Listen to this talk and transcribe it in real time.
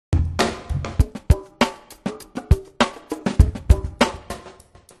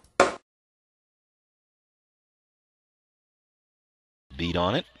lead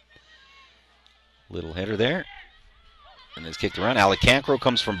on it. Little header there. And it's kicked around. Alec Cancro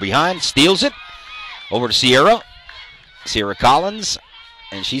comes from behind, steals it. Over to Sierra. Sierra Collins.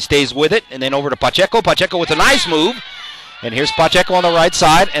 And she stays with it. And then over to Pacheco. Pacheco with a nice move. And here's Pacheco on the right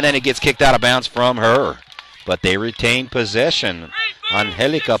side. And then it gets kicked out of bounds from her. But they retain possession.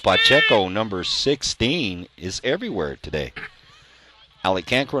 Angelica Pacheco, number 16, is everywhere today. Alec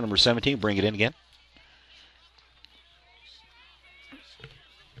Cancro, number 17, bring it in again.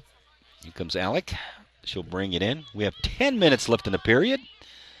 Here comes Alec. She'll bring it in. We have 10 minutes left in the period.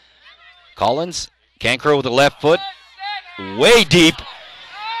 Collins, Cancro with the left foot. Way deep.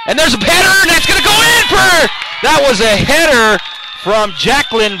 And there's a header, and that's going to go in for... That was a header from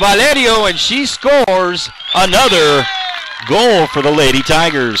Jacqueline Valerio, and she scores another goal for the Lady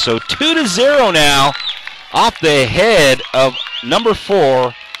Tigers. So 2-0 now off the head of number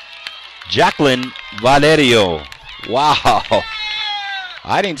 4, Jacqueline Valerio. Wow.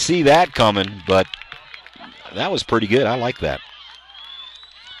 I didn't see that coming, but that was pretty good. I like that.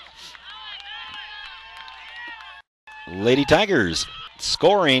 Lady Tigers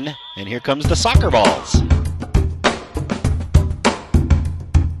scoring, and here comes the soccer balls.